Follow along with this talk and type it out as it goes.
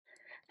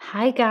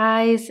Hi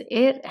guys,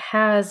 it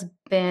has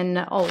been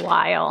a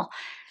while.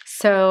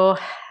 So,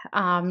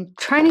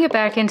 trying to get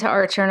back into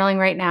art journaling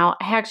right now.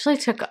 I actually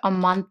took a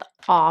month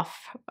off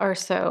or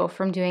so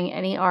from doing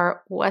any art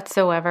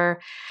whatsoever.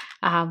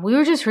 We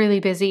were just really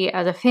busy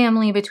as a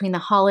family between the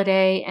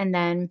holiday and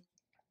then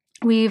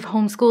we've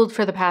homeschooled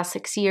for the past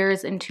 6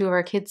 years, and two of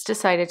our kids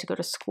decided to go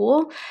to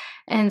school.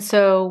 And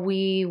so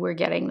we were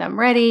getting them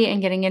ready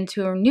and getting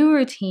into a new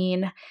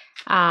routine.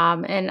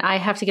 And I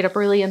have to get up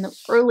early in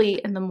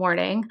the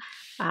morning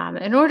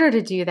in order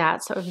to do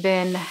that. So I've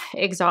been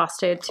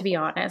exhausted, to be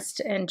honest,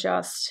 and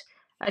just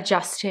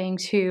adjusting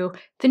to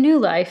the new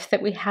life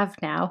that we have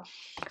now.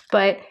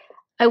 But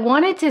I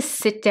wanted to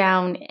sit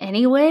down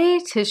anyway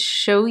to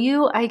show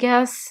you, I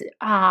guess,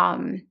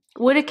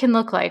 what it can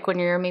look like when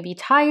you're maybe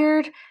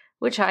tired,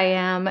 which I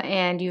am,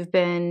 and you've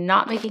been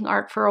not making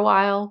art for a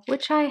while,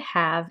 which I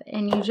have,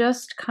 and you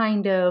just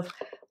kind of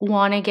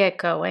want to get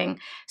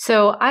going.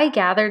 So I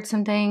gathered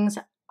some things.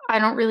 I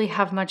don't really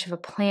have much of a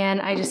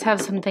plan. I just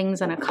have some things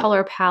in a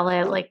color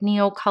palette, like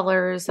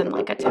neocolors and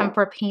like a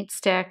tempera paint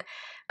stick.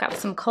 Got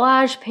some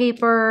collage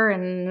paper,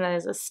 and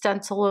there's a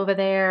stencil over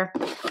there,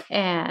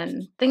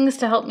 and things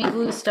to help me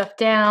glue stuff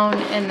down.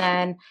 And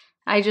then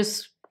I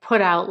just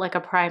put out like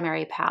a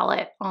primary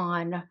palette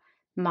on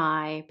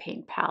my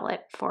paint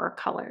palette for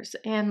colors,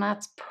 and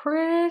that's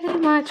pretty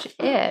much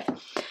it.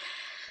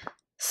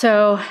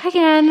 So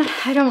again,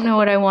 I don't know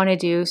what I want to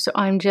do, so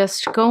I'm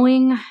just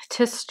going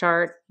to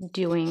start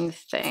doing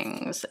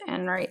things.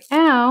 And right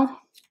now,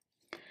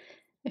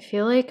 I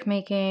feel like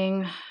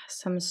making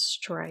some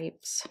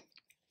stripes.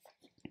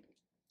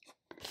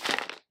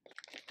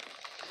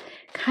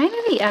 Kind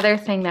of the other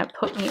thing that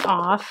put me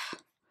off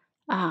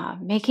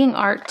making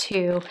art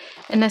too,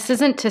 and this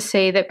isn't to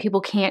say that people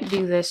can't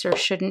do this or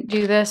shouldn't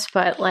do this,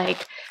 but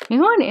like you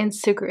go on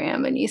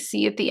Instagram and you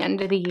see at the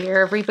end of the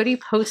year everybody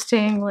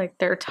posting like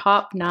their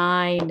top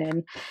 9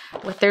 and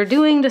what they're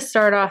doing to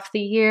start off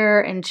the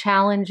year and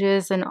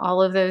challenges and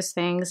all of those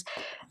things.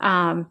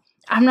 I'm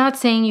not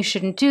saying you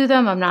shouldn't do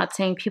them. I'm not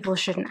saying people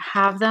shouldn't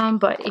have them,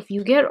 but if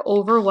you get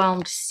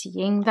overwhelmed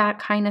seeing that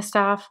kind of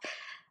stuff,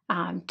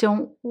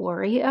 don't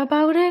worry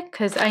about it,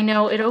 because I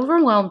know it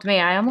overwhelmed me.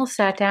 I almost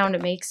sat down to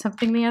make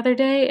something the other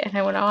day, and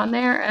I went on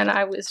there and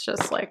I was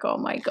just like, oh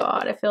my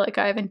God, I feel like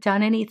I haven't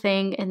done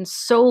anything in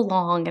so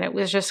long, and it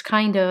was just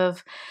kind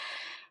of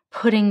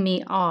putting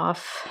me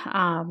off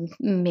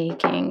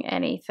making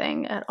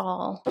anything at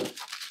all.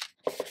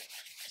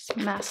 Just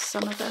mess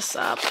some of this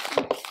up.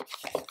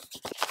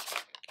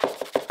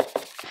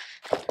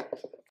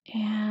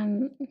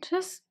 And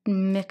just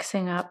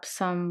mixing up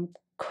some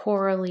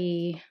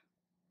corally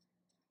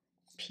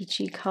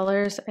peachy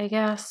colors, I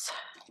guess.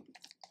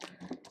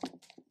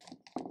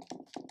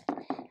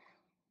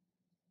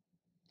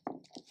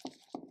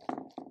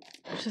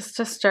 Just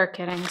to start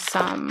getting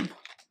some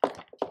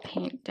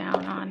paint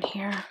down on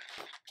here.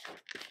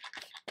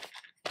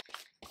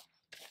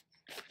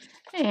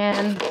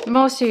 And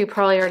most of you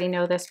probably already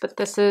know this, but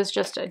this is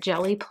just a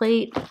jelly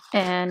plate,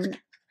 and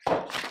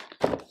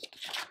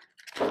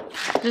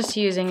just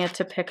using it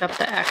to pick up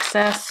the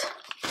excess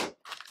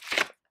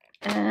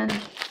and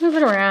move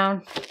it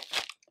around.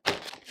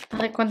 I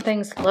like when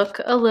things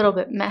look a little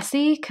bit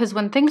messy, because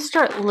when things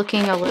start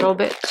looking a little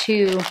bit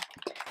too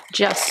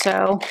just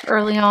so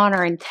early on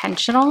or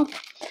intentional,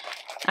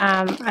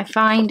 I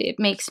find it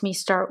makes me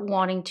start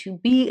wanting to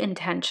be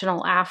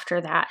intentional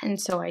after that.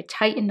 And so I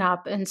tighten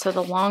up, and so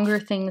the longer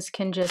things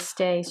can just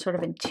stay sort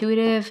of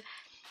intuitive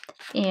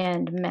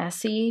and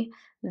messy,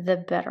 the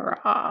better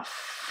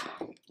off.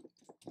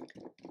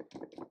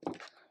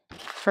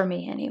 For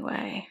me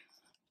anyway.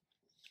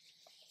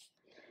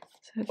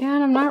 So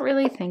again, I'm not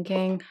really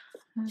thinking,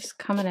 I'm just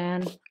coming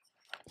in.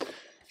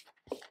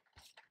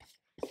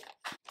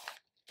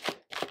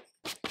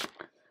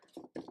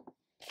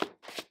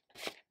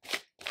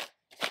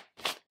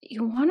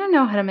 You want to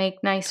know how to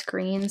make nice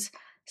greens.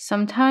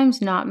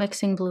 Sometimes not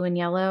mixing blue and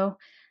yellow,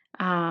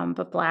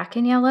 but black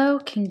and yellow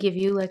can give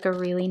you like a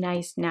really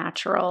nice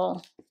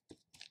natural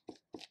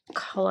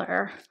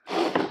color.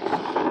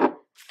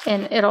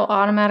 And it'll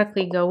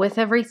automatically go with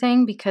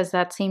everything because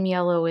that same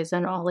yellow is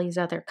in all these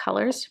other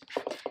colors.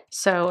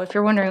 So if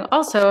you're wondering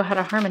also how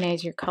to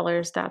harmonize your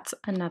colors, that's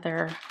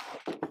another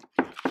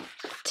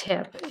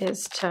tip,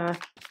 is to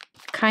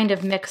kind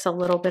of mix a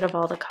little bit of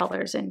all the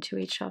colors into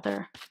each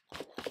other,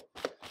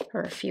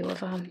 or a few of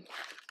them.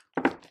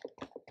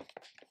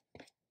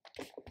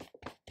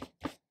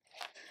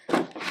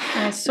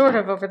 I sort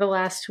of over the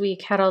last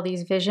week had all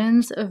these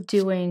visions of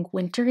doing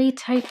wintry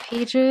type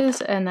pages,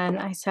 and then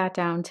I sat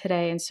down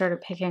today and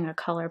started picking a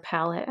color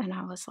palette, and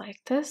I was like,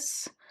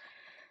 this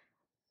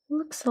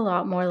looks a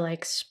lot more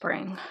like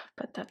spring,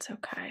 but that's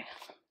okay.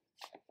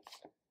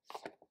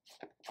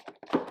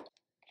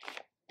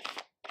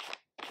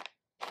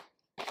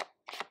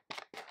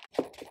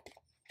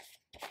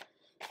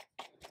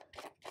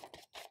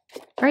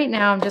 Right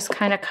now I'm just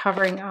kind of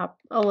covering up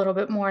a little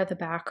bit more of the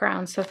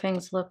background so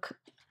things look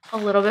a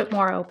little bit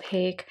more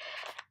opaque.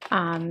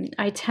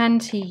 I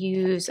tend to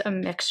use a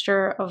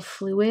mixture of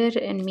fluid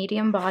and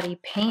medium body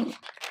paint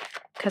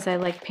because I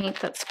like paint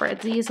that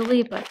spreads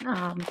easily, but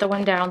the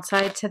one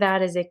downside to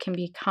that is it can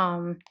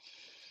become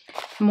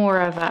more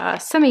of a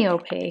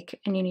semi-opaque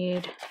and you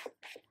need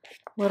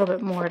a little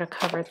bit more to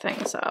cover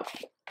things up.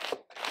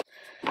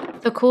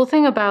 The cool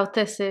thing about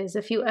this is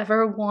if you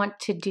ever want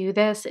to do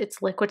this, it's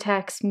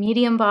Liquitex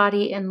medium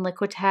body and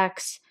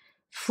Liquitex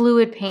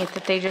fluid paint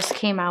that they just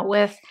came out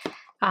with.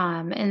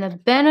 And the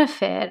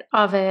benefit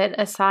of it,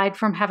 aside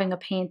from having a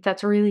paint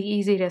that's really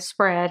easy to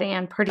spread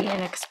and pretty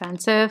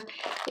inexpensive,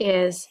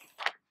 is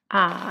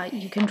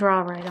you can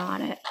draw right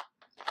on it,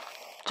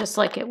 just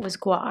like it was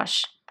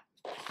gouache.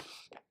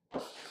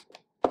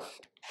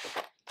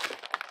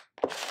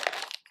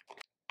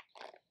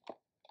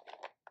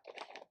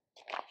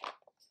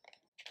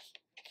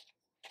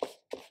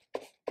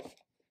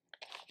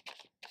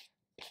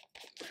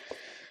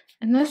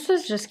 And this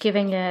is just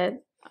giving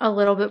it a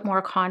little bit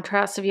more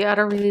contrast. If you add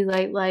a really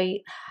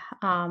light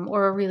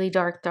or a really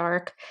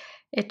dark,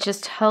 it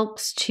just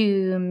helps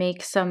to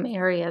make some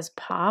areas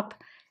pop.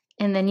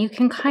 And then you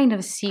can kind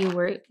of see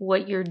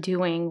what you're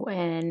doing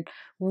and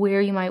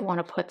where you might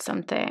want to put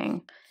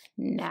something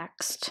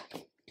next.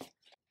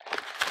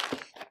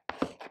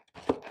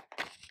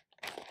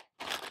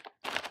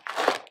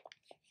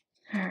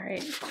 All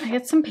right, I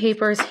got some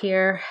papers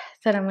here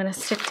that I'm going to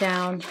stick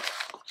down.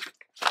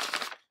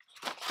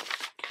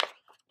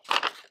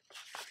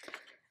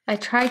 I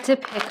tried to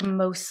pick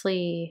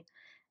mostly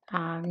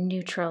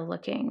neutral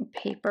looking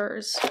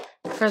papers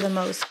for the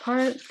most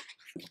part.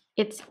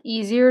 It's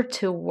easier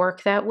to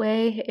work that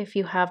way if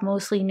you have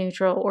mostly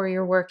neutral or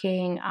you're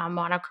working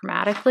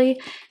monochromatically,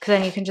 because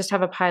then you can just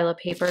have a pile of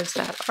papers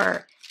that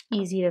are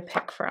easy to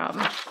pick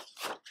from.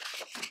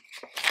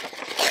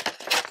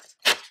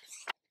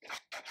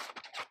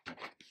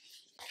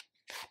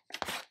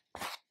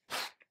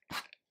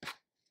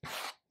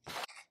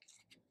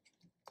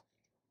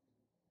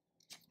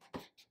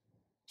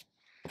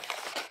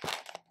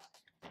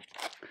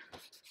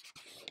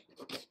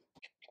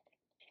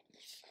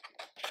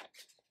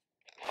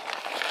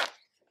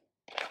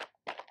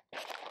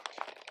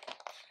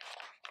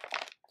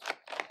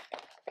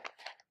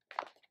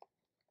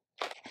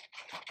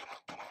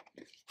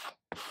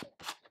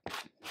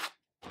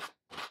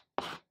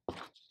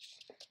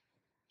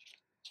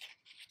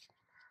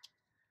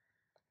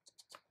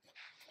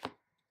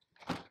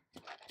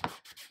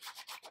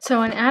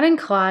 So in adding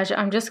collage,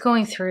 I'm just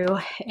going through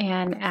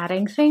and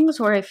adding things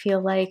where I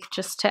feel like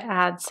just to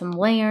add some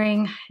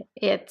layering.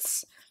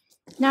 It's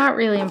not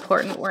really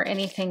important where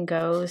anything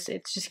goes.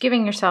 It's just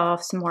giving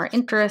yourself some more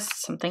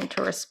interest, something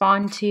to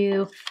respond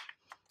to.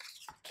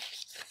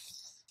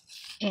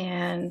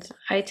 And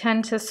I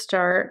tend to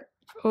start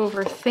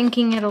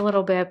overthinking it a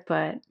little bit,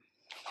 but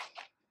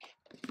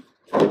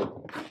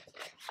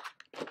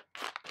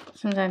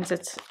sometimes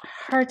it's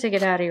hard to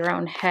get out of your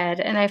own head.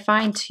 And I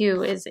find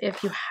too, is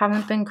if you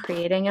haven't been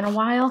creating in a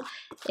while,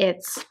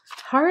 it's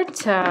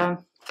a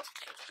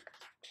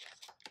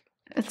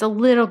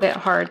little bit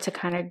hard to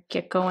kind of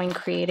get going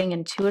creating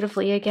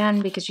intuitively again,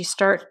 because you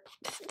start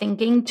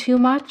thinking too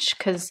much.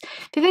 Because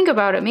if you think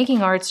about it,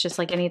 making art's just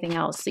like anything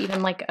else,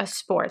 even like a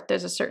sport.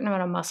 There's a certain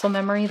amount of muscle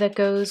memory that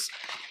goes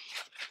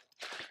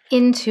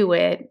into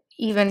it,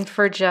 even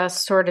for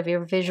just sort of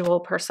your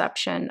visual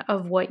perception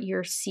of what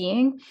you're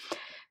seeing.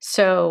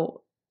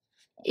 So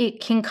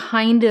it can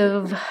kind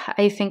of,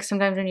 I think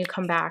sometimes when you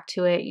come back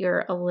to it,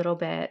 you're a little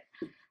bit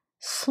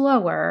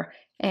slower,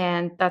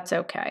 and that's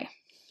okay.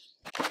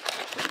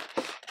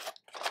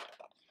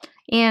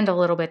 And a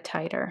little bit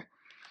tighter.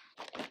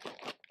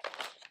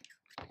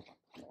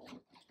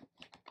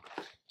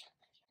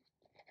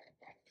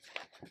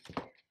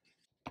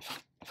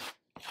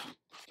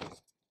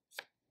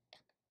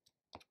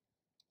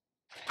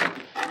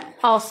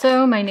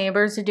 Also, my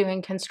neighbors are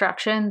doing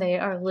construction. They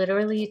are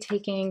literally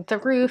taking the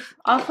roof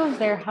off of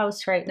their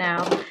house right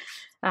now.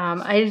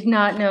 I did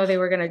not know they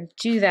were going to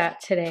do that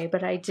today,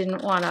 but I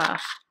didn't want to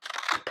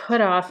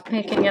put off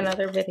making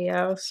another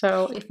video.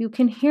 So if you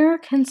can hear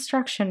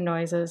construction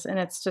noises and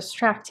it's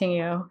distracting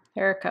you,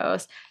 there it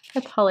goes. I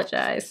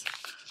apologize.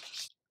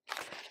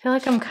 I feel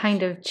like I'm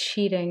kind of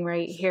cheating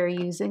right here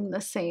using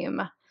the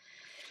same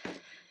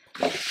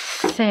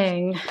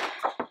thing.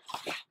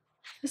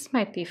 This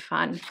might be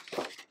fun.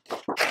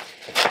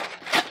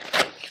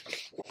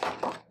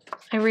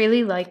 I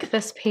really like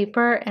this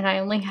paper, and I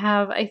only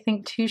have, I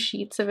think, 2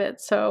 sheets of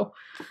it, so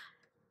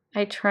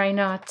I try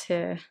not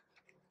to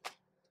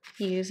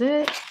use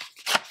it,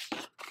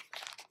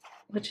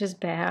 which is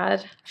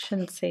bad.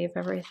 Shouldn't save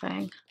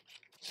everything.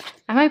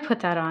 I might put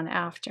that on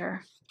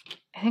after.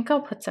 I think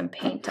I'll put some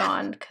paint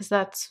on because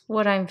that's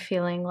what I'm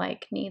feeling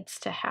like needs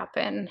to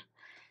happen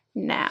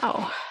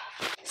now.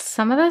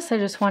 Some of this I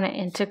just want to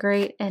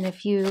integrate, and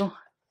if you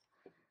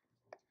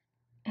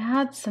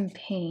add some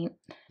paint,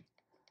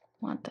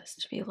 I want this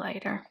to be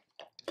lighter,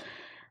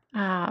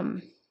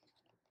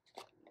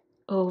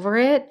 over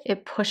it,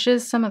 it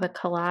pushes some of the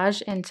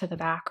collage into the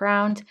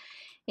background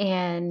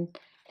and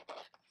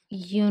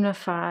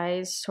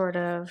unifies sort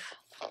of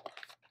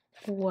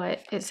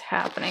what is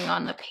happening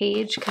on the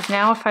page, because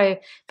now if I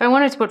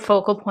wanted to put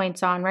focal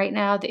points on right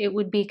now, it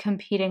would be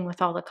competing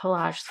with all the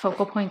collage.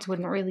 Focal points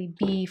wouldn't really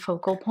be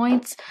focal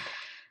points.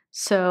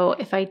 So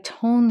if I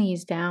tone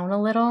these down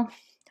a little,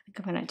 I think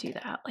I'm going to do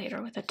that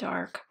later with a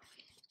dark.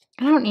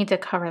 I don't need to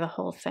cover the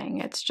whole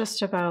thing. It's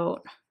just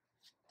about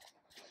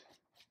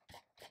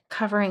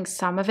covering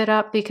some of it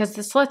up, because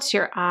this lets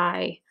your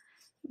eye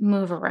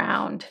move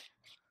around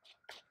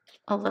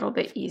a little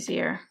bit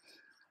easier.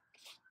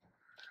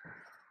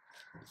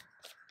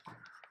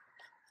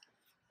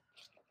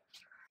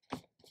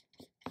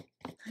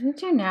 What I'm going to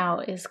do now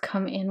is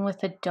come in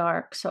with a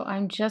dark. So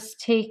I'm just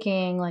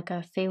taking like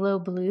a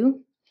phthalo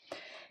blue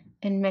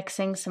and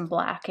mixing some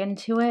black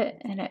into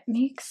it, and it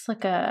makes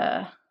like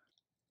a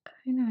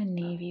kind of a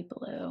navy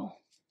blue.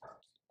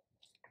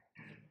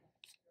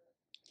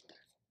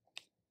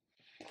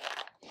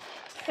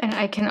 And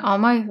I can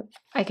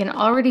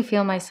already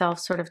feel myself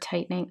sort of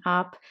tightening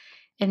up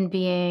and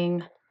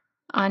being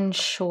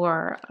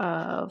unsure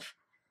of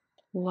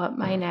what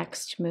my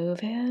next move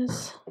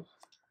is.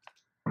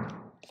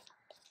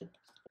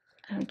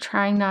 I'm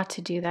trying not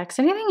to do that, because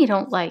anything you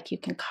don't like, you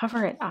can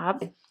cover it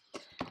up.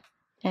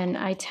 And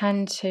I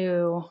tend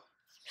to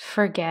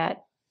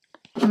forget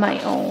my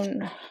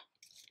own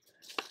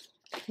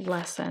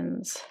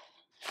lessons.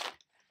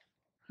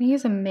 I'm gonna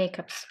use a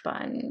makeup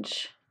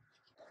sponge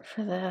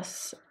for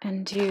this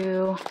and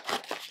do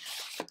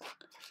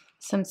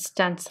some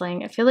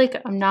stenciling. I feel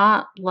like I'm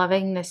not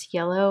loving this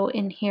yellow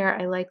in here.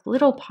 I like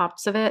little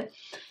pops of it,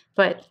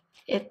 but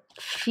it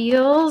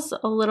feels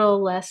a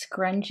little less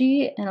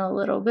grungy and a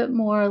little bit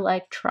more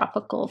like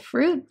tropical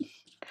fruit.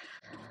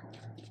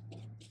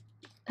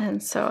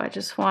 And so I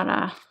just want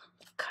to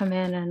come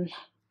in and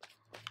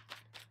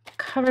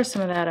cover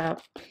some of that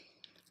up.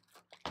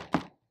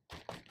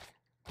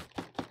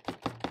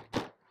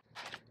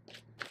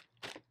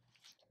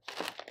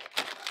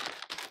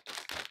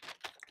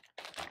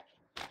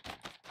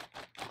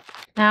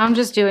 Now I'm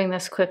just doing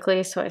this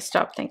quickly, so I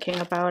stop thinking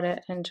about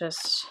it and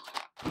just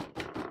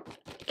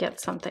get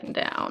something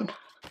down.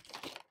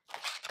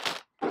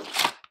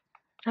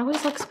 It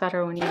always looks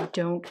better when you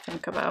don't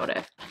think about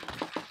it.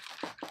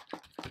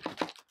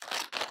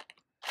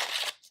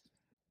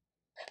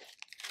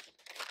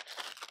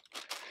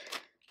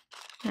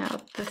 Now,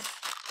 the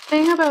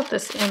thing about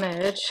this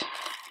image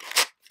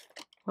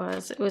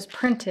was it was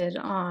printed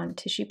on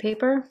tissue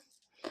paper.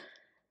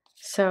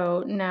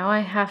 So now I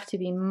have to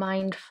be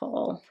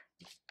mindful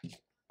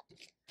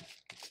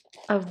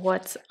of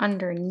what's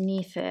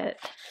underneath it.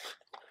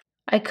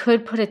 I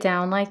could put it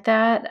down like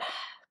that,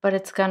 but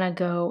it's gonna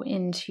go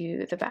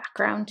into the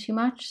background too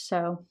much.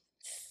 So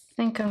I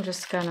think I'm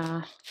just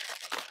gonna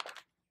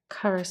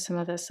cover some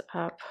of this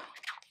up.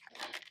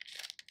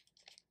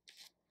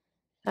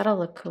 That'll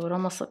look cool. It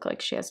almost looks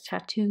like she has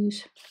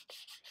tattoos.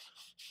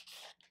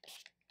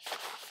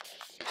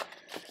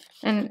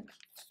 And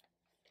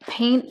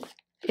paint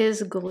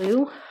is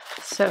glue,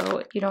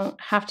 so you don't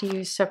have to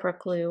use separate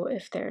glue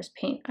if there's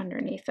paint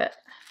underneath it.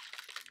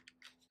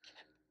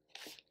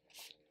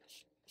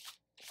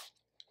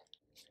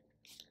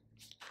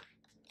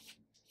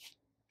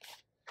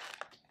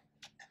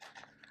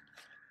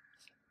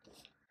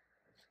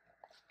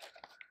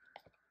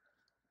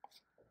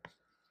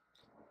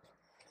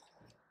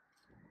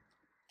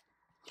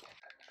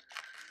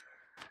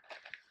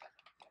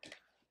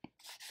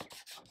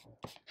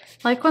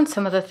 I like when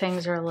some of the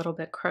things are a little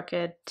bit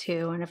crooked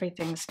too, and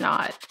everything's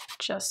not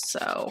just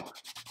so.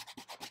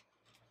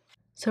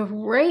 So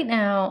right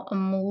now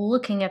I'm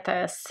looking at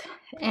this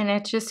and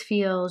it just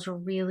feels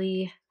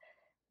really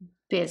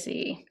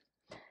busy.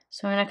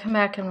 So I'm gonna come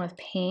back in with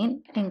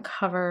paint and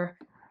cover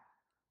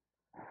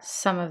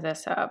some of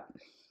this up.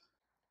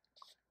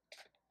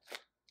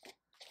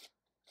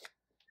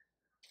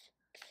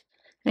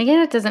 And again,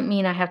 it doesn't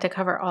mean I have to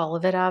cover all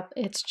of it up.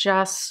 It's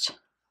just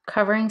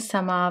covering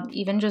some up,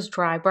 even just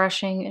dry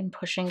brushing and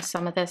pushing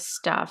some of this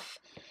stuff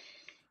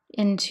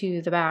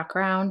into the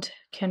background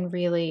can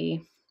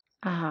really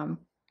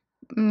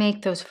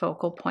make those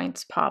focal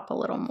points pop a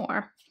little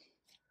more.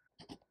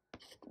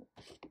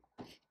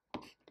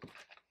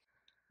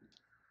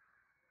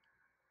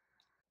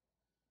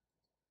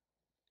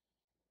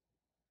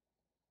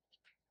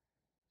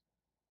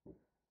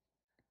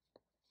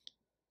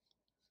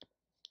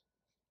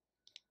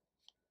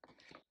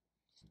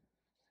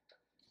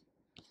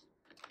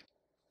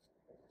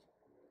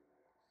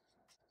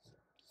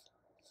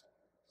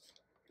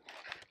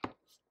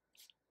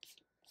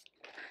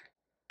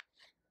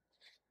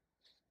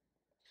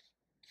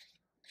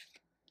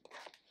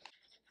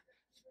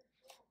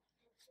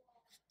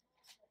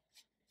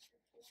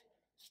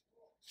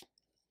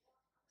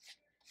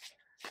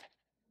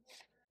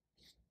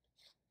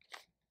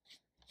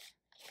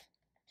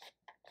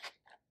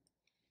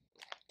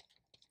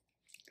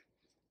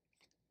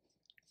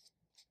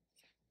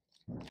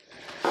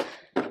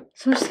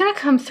 So I'm just gonna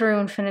come through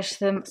and finish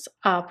this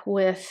up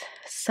with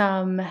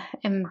some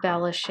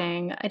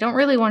embellishing. I don't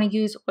really want to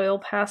use oil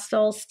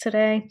pastels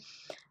today.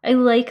 I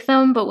like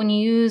them, but when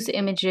you use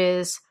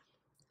images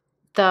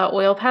the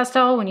oil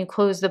pastel, when you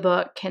close the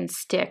book, can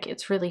stick.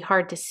 It's really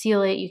hard to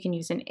seal it. You can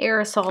use an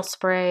aerosol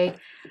spray.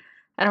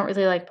 I don't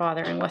really like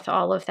bothering with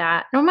all of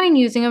that. I don't mind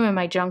using them in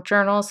my junk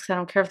journals because I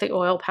don't care if the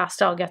oil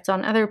pastel gets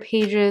on other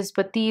pages,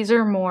 but these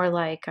are more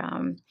like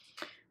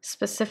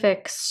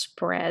specific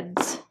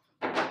spreads.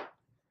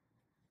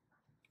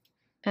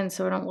 And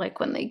so I don't like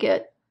when they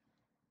get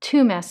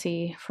too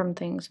messy from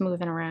things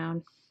moving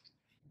around.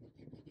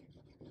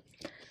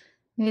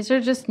 These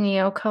are just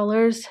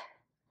neocolors,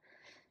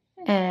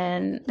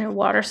 and they're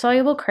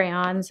water-soluble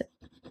crayons.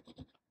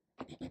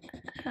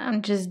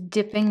 I'm just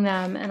dipping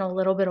them in a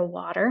little bit of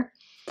water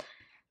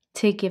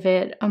to give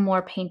it a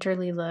more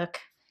painterly look.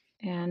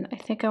 And I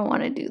think I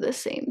want to do the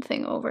same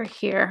thing over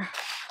here.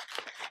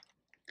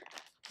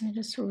 They're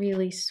just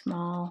really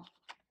small.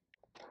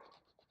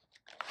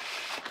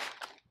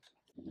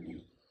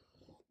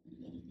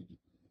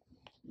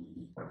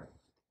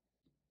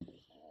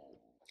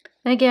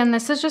 And again,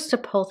 this is just to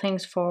pull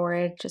things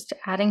forward, just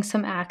adding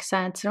some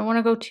accents. I don't want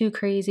to go too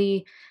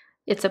crazy.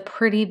 It's a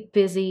pretty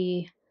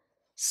busy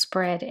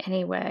spread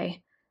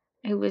anyway.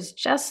 I was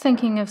just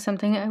thinking of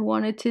something I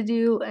wanted to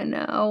do, and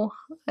now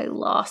I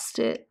lost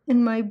it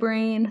in my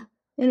brain,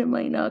 and it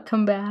might not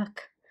come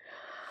back.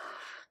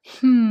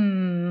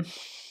 I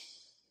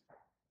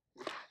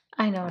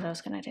know what I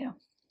was gonna do.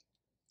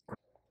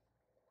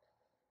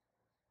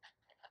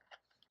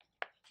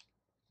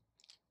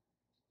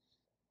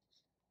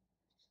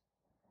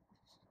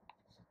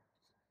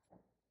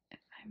 If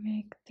I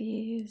make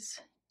these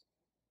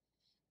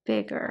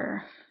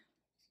bigger,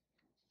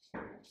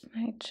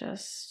 I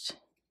just...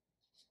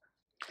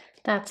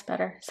 That's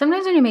better.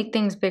 Sometimes when you make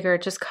things bigger,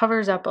 it just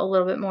covers up a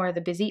little bit more of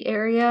the busy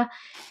area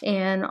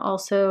and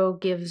also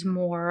gives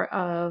more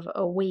of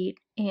a weight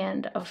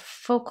and a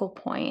focal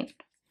point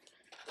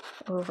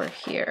over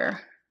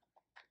here.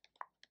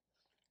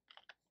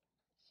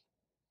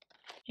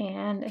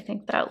 And I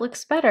think that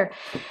looks better.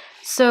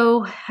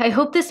 So I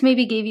hope this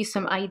maybe gave you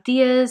some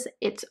ideas.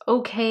 It's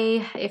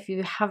okay if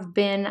you have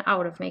been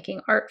out of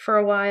making art for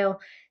a while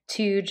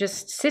to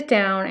just sit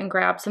down and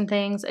grab some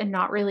things and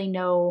not really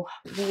know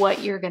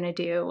what you're gonna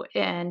do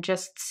and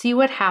just see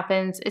what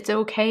happens. It's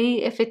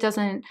okay if it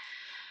doesn't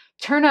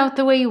turn out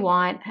the way you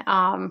want.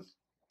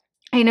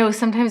 I know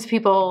sometimes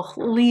people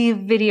leave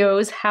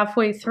videos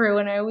halfway through,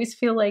 and I always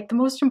feel like the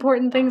most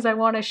important things I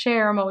want to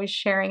share, I'm always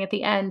sharing at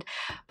the end.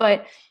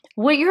 But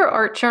what your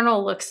art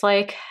journal looks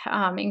like,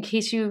 in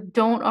case you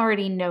don't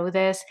already know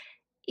this,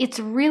 it's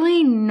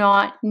really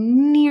not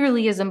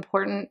nearly as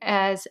important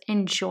as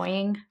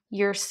enjoying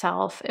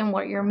yourself and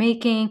what you're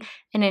making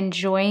and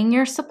enjoying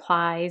your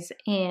supplies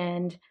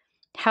and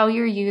how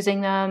you're using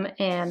them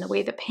and the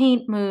way the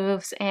paint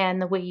moves and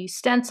the way you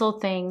stencil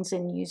things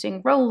and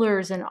using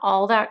rollers and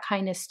all that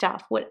kind of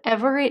stuff.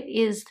 Whatever it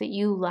is that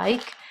you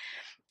like,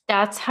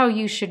 that's how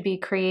you should be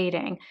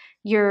creating.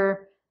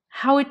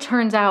 How it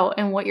turns out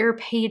and what your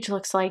page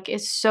looks like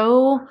is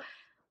so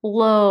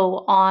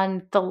low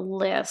on the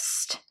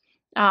list.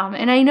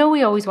 And I know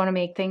we always want to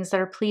make things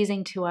that are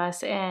pleasing to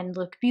us and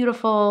look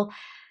beautiful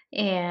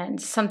and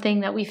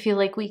something that we feel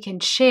like we can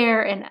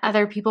share and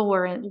other people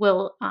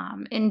will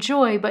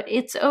enjoy, but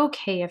it's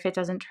okay if it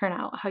doesn't turn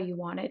out how you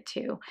want it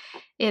to.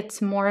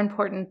 It's more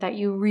important that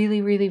you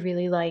really, really,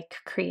 really like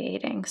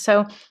creating.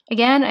 So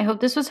again, I hope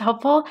this was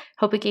helpful.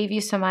 Hope it gave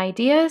you some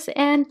ideas,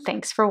 and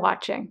thanks for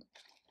watching.